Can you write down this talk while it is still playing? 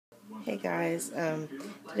Hey guys,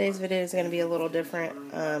 today's video is going to be a little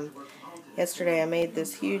different. Yesterday I made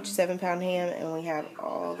this huge 7-pound ham and we had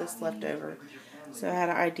all this left over. So I had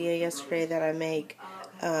an idea yesterday that I make,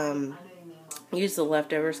 use the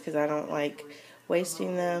leftovers because I don't like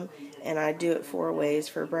wasting them. And I do it 4 ways: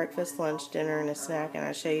 for breakfast, lunch, dinner, and a snack. And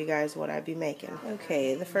I show you guys what I'd be making.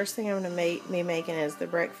 Okay, the first thing I'm going to be making is the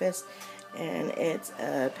breakfast. And it's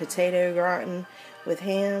a potato gratin with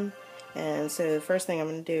ham. And so the first thing I'm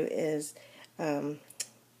going to do is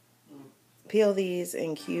peel these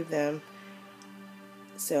and cube them.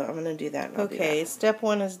 So I'm going to do that. Okay, step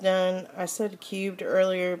 1 is done. I said cubed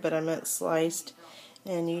earlier, but I meant sliced.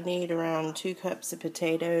 And you need around 2 cups of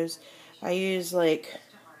potatoes. I use like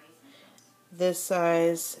this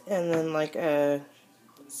size and then like a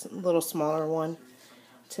little smaller one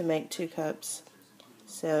to make 2 cups.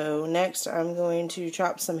 So next I'm going to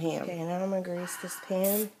chop some ham. Okay, now I'm going to grease this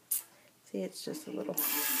pan. See, it's just a little.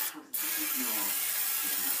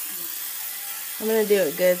 I'm going to do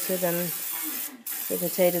it good so then the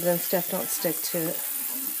potatoes and stuff don't stick to it.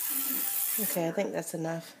 Okay, I think that's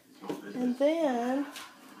enough. And then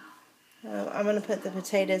I'm going to put the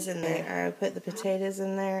potatoes in there. I put the potatoes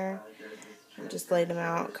in there and just laid them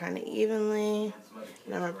out kind of evenly.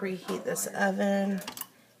 And I'm going to preheat this oven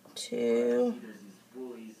to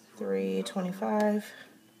 325.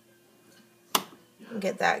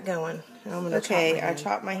 Get that going. Okay, I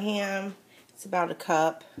chopped my ham. It's about a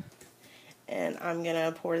cup. And I'm going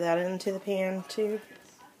to pour that into the pan too.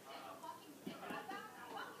 It's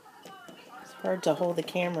hard to hold the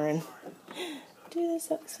camera and do this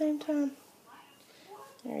at the same time.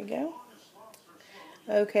 There you go.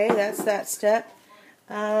 Okay, that's that step.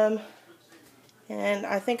 And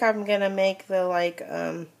I think I'm going to make the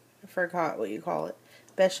I forgot what you call it.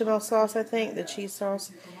 Bechamel sauce, I think. The cheese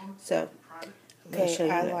sauce. So, okay,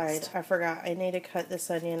 I lied. I forgot. I need to cut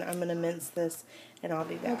this onion. I'm going to mince this and I'll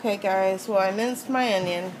be back. Okay, guys. Well, I minced my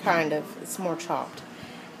onion, kind of. It's more chopped.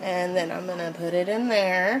 And then I'm going to put it in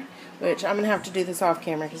there, which I'm going to have to do this off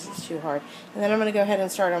camera because it's too hard. And then I'm going to go ahead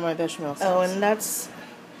and start on my bechamel sauce. Oh, and that's,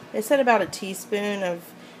 they said about a teaspoon of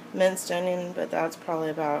minced onion, but that's probably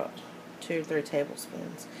about 2 or 3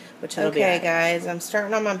 tablespoons, which it'll be. Okay, guys, I'm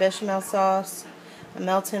starting on my bechamel sauce. I'm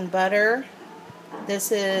melting butter.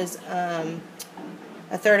 This is a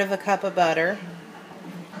 1/3 cup of butter,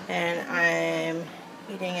 and I'm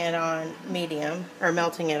heating it on medium, or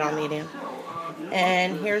melting it on medium.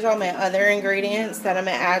 And here's all my other ingredients that I'm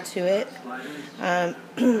going to add to it.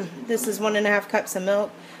 This is 1½ cups of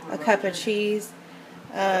milk, a cup of cheese.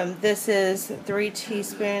 This is 3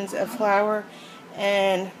 teaspoons of flour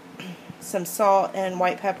and some salt and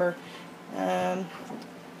white pepper.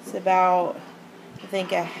 It's about, I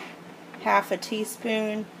think, a ½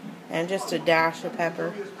 teaspoon and just a dash of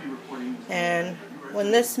pepper. And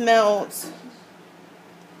when this melts,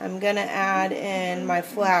 I'm going to add in my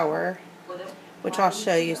flour, which I'll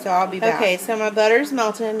show you, so I'll be back. Okay, so my butter's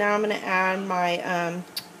melted. Now I'm going to add my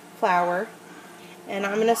flour. And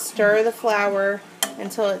I'm going to stir the flour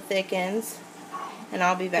until it thickens. And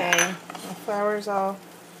I'll be back. Okay, my flour's all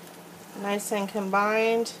nice and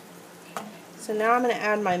combined. So now I'm going to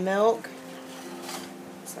add my milk.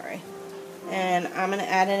 Sorry. And I'm going to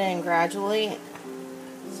add it in gradually.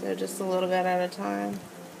 So just a little bit at a time.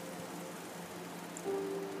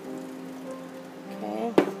 Okay.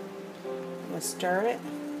 I'm going to stir it.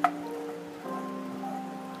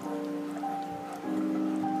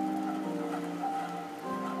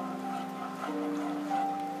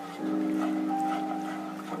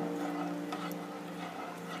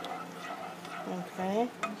 Okay.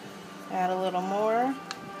 Add a little more.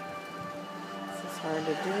 This is hard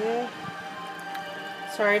to do.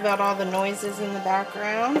 Sorry about all the noises in the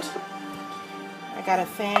background. I got a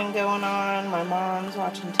fan going on. My mom's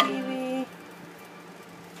watching TV.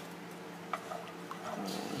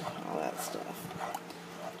 All that stuff.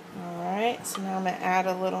 Alright, so now I'm going to add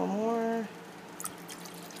a little more.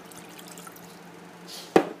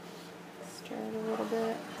 Stir it a little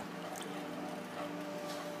bit.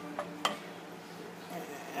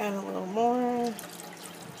 Add a little more.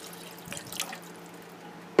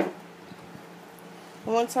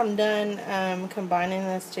 Once I'm done combining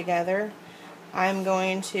this together, I'm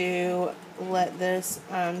going to let this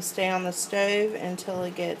stay on the stove until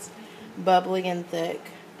it gets bubbly and thick.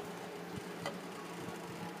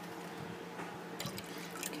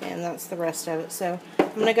 Okay, and that's the rest of it. So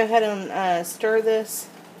I'm going to go ahead and stir this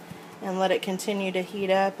and let it continue to heat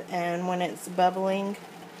up, and when it's bubbling,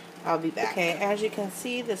 I'll be back. Okay, as you can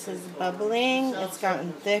see, this is bubbling. It's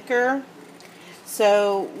gotten thicker.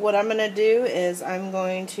 So what I'm going to do is I'm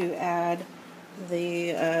going to add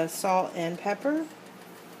the salt and pepper.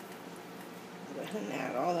 And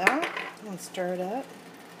add all that and stir it up.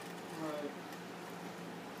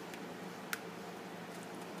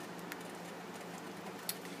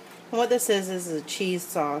 And what this is a cheese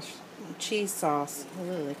sauce. Cheese sauce.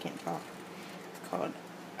 Ooh, I can't talk. It's called,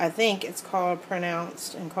 I think it's called,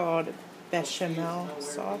 pronounced and called bechamel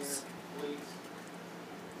sauce.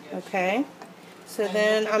 Okay. So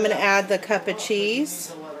then I'm going to add the cup of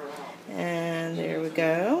cheese. And there we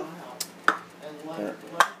go. There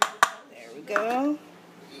we go.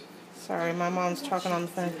 Sorry, my mom's talking on the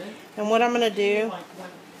phone. And what I'm going to do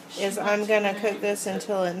is I'm going to cook this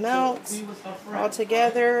until it melts all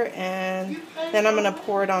together, and then I'm going to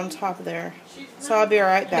pour it on top of there. So I'll be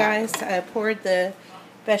right back. Guys, I poured the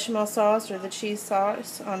bechamel sauce or the cheese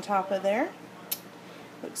sauce on top of there.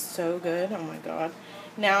 Looks so good. Oh my god.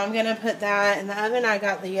 Now I'm going to put that in the oven. I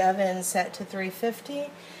got the oven set to 350.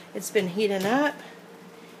 It's been heating up.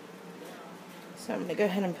 So I'm going to go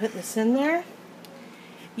ahead and put this in there.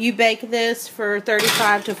 You bake this for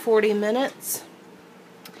 35 to 40 minutes.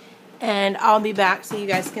 And I'll be back so you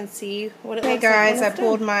guys can see what it looks like. Hey guys, I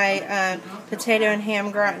pulled my potato and ham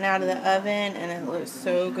gratin out of the oven, and it looks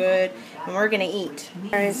so good. And we're going to eat.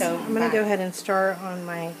 Alright, so I'm going to go ahead and start on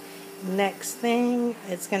my next thing.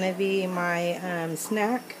 It's going to be my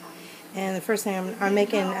snack. And the first thing I'm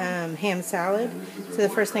making ham salad. So the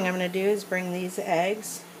first thing I'm going to do is bring these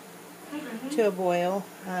eggs to a boil.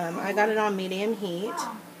 I got it on medium heat.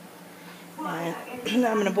 And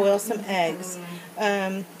I'm going to boil some eggs.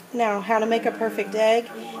 Now, how to make a perfect egg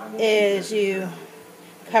is you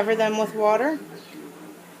cover them with water,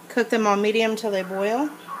 cook them on medium till they boil,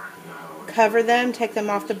 cover them, take them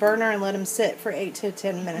off the burner, and let them sit for 8 to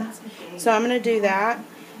 10 minutes. So I'm going to do that,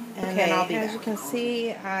 and then I'll be back. As you can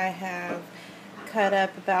see, I have cut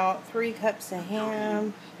up about 3 cups of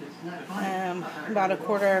ham, about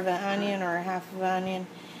 1/4 of an onion or 1/2 of an onion,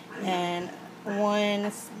 and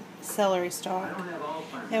 1 celery stalk.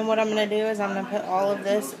 And what I'm going to do is I'm going to put all of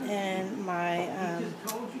this in my,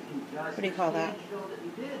 what do you call that?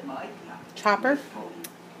 Chopper,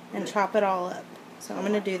 and chop it all up. So I'm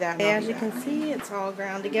going to do that. As you can see, it's all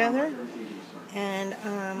ground together. And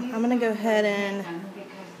I'm going to go ahead and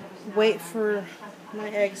wait for my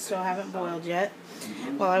eggs. Still haven't boiled yet.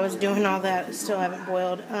 While I was doing all that, still haven't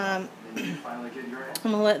boiled. I'm going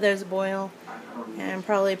to let those boil and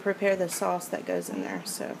probably prepare the sauce that goes in there.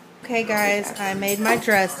 So, okay guys, I made my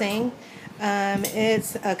dressing.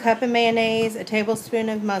 It's a cup of mayonnaise, a tablespoon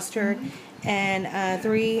of mustard, and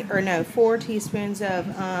 4 teaspoons of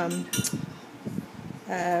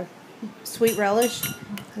sweet relish.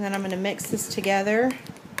 And then I'm going to mix this together,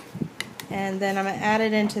 and then I'm going to add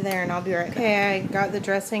it into there, and I'll be right back. Okay, I got the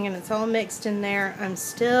dressing and it's all mixed in there. I'm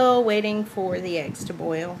still waiting for the eggs to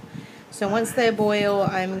boil. So once they boil,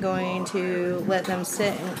 I'm going to let them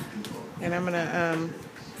sit, and I'm going to,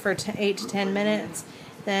 for 8 to 10 minutes.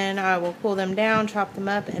 Then I will pull them down, chop them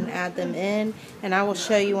up, and add them in. And I will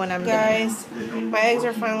show you when I'm done. Guys, my eggs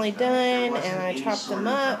are finally done, and I chopped them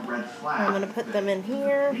up. I'm going to put them in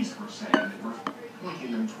here.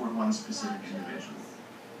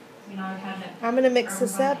 I'm going to mix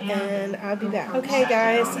this up, and I'll be back. Okay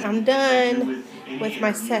guys, I'm done with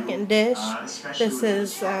my second dish. This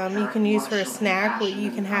is, you can use for a snack.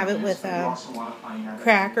 You can have it with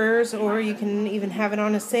crackers, or you can even have it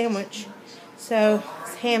on a sandwich. So,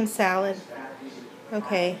 it's ham salad.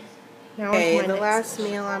 Okay, now the last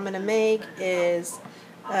meal I'm going to make is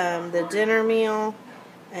the dinner meal.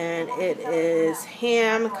 And it is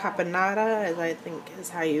ham caponata, as I think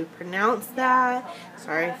is how you pronounce that.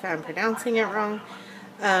 Sorry if I'm pronouncing it wrong.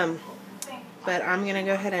 But I'm going to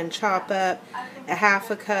go ahead and chop up a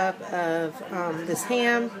 1/2 cup of this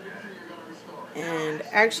ham. And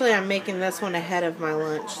actually I'm making this one ahead of my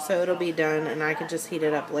lunch, so it'll be done and I can just heat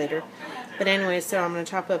it up later. But anyway, so I'm going to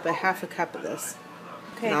chop up a 1/2 cup of this.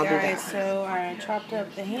 Okay guys, so I chopped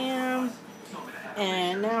up the ham.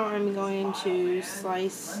 And now I'm going to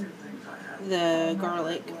slice the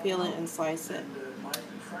garlic, peel it and slice it.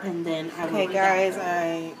 And then okay guys,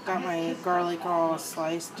 I got my garlic all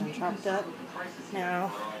sliced and chopped up.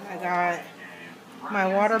 Now I got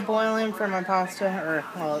my water boiling for my pasta, or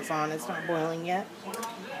well, it's on, it's not boiling yet.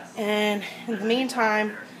 And in the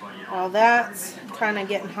meantime, while that's kind of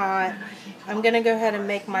getting hot, I'm going to go ahead and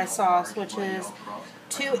make my sauce, which is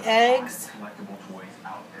 2 eggs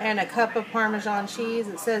and a cup of Parmesan cheese.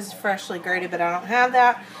 It says freshly grated, but I don't have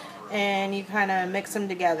that. And you kind of mix them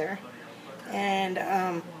together. And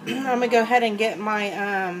I'm going to go ahead and get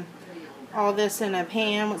my all this in a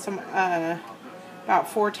pan with some about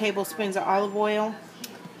 4 tablespoons of olive oil.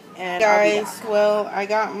 And guys, well, I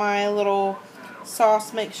got my little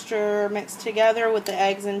sauce mixture mixed together with the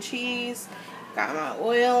eggs and cheese. Got my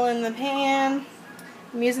oil in the pan.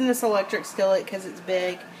 I'm using this electric skillet because it's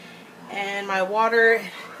big. And my water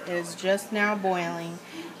is just now boiling.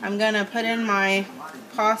 I'm going to put in my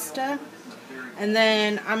pasta. And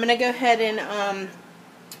then I'm going to go ahead and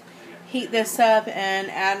heat this up and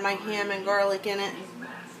add my ham and garlic in it.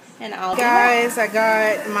 And guys, I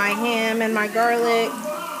got my ham and my garlic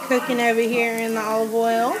cooking over here in the olive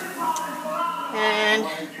oil. And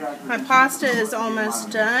my pasta is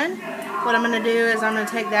almost done. What I'm going to do is I'm going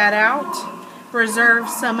to take that out, reserve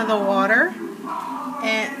some of the water,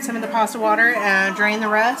 and some of the pasta water, and drain the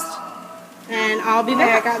rest. And I'll be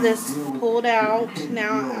back. I got this pulled out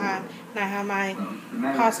now. I have my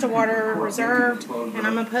pasta water reserved, and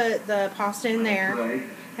I'm going to put the pasta in there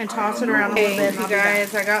and toss it around a little bit. You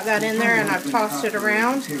guys, I got that in there and I've tossed it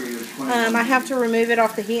around. I have to remove it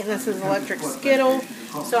off the heat, and this is electric skittle.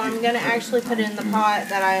 So I'm going to actually put it in the pot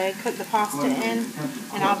that I cooked the pasta in,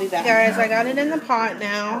 and I'll be back. Guys, I got it in the pot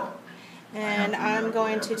now, and I'm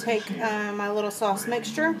going to take my little sauce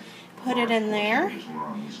mixture, put it in there,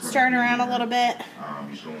 stir it around a little bit,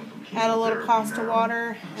 add a little pasta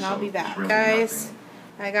water, and I'll be back. Guys,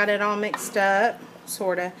 I got it all mixed up,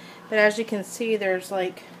 sorta, but as you can see, there's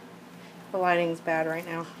like, the lighting's bad right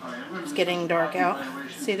now. It's getting dark out.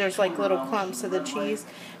 See, there's like little clumps of the cheese,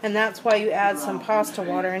 and that's why you add some pasta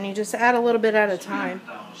water, and you just add a little bit at a time.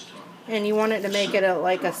 And you want it to make it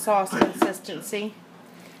like a sauce consistency.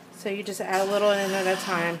 So you just add a little in at a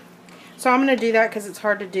time. So I'm going to do that because it's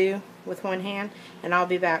hard to do with one hand, and I'll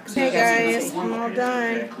be back. So hey guys, I'm all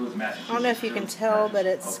done. I don't know if you can tell, but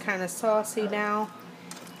it's kind of saucy now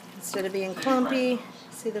instead of being clumpy.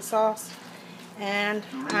 See the sauce? And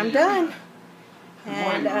I'm done.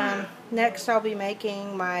 And next I'll be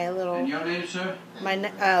making my little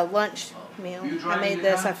lunch meal. I made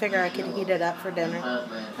this. I figure I could heat it up for dinner.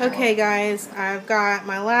 Okay guys, I've got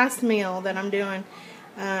my last meal that I'm doing.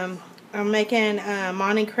 I'm making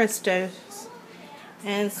Monte Cristos.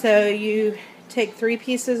 And so you take 3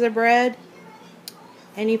 pieces of bread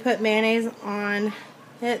and you put mayonnaise on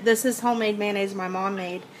it. This is homemade mayonnaise my mom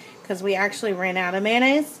made because we actually ran out of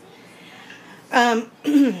mayonnaise.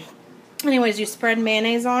 Anyways, you spread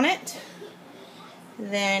mayonnaise on it.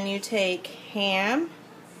 Then you take ham,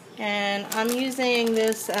 and I'm using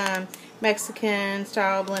this Mexican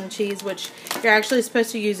style blend cheese, which you're actually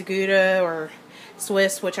supposed to use Gouda or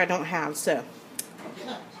Swiss, which I don't have. So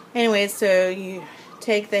anyways, so you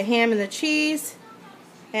take the ham and the cheese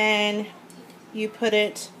and you put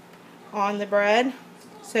it on the bread.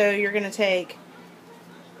 So you're going to take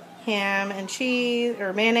ham and cheese,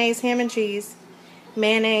 or mayonnaise, ham and cheese,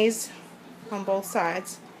 mayonnaise on both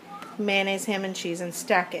sides, mayonnaise, ham and cheese, and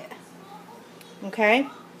stack it. Okay?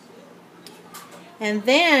 And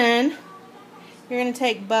then you're going to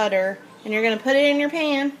take butter and you're going to put it in your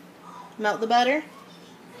pan, melt the butter,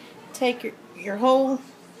 take your whole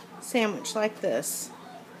sandwich like this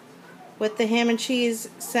with the ham and cheese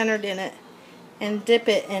centered in it, and dip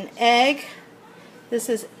it in egg. This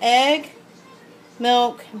is egg,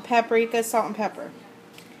 milk, and paprika, salt and pepper.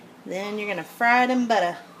 Then you're going to fry it in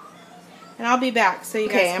butter. And I'll be back so you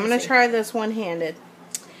guys can I'm going to try this one-handed.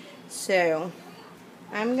 So,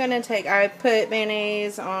 I'm going to take, I put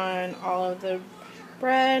mayonnaise on all of the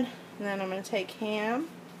bread. And then I'm going to take ham,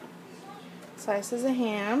 slices of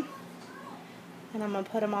ham, and I'm going to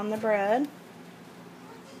put them on the bread.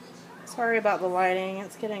 Sorry about the lighting,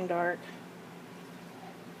 it's getting dark.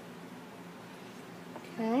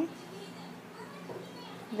 Okay.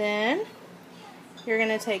 Then you're going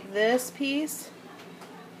to take this piece,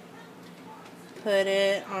 put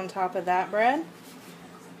it on top of that bread.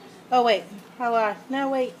 Oh wait, no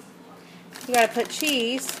wait. You got to put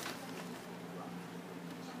cheese.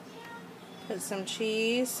 Put some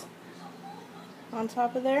cheese on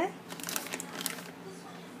top of there.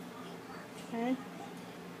 Okay.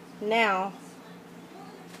 Now,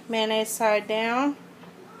 mayonnaise side down.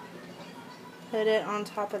 Put it on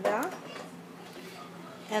top of that.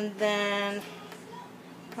 And then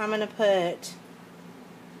I'm going to put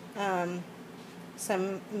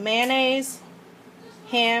some mayonnaise,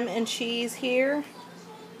 ham and cheese here.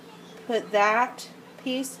 Put that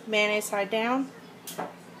piece, mayonnaise side down.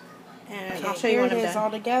 And I'll show you when it is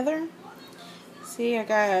all together. See, I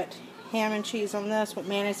got ham and cheese on this with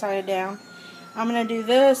mayonnaise side down. I'm going to do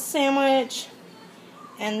this sandwich.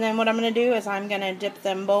 And then what I'm going to do is I'm going to dip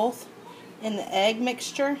them both in the egg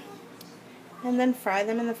mixture. And then fry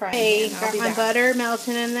them in the frying pan. Got my butter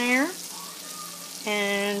melting in there.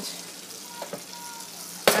 And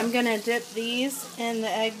I'm going to dip these in the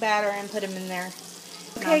egg batter and put them in there.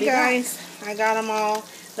 Okay guys, I got them all,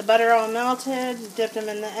 the butter all melted, dipped them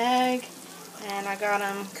in the egg, And I got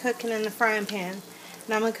them cooking in the frying pan.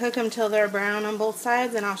 And I'm going to cook them till they're brown on both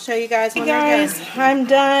sides, and I'll show you guys when they're done. I'm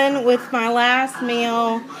done with my last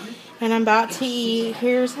meal, and I'm about to eat.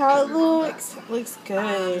 Here's how it looks. It looks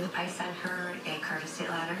good. I sent her a courtesy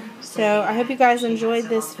letter. So I hope you guys enjoyed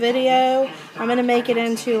this video. I'm going to make it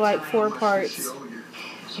into like 4 parts.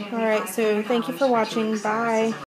 Alright, so thank you for watching. Bye.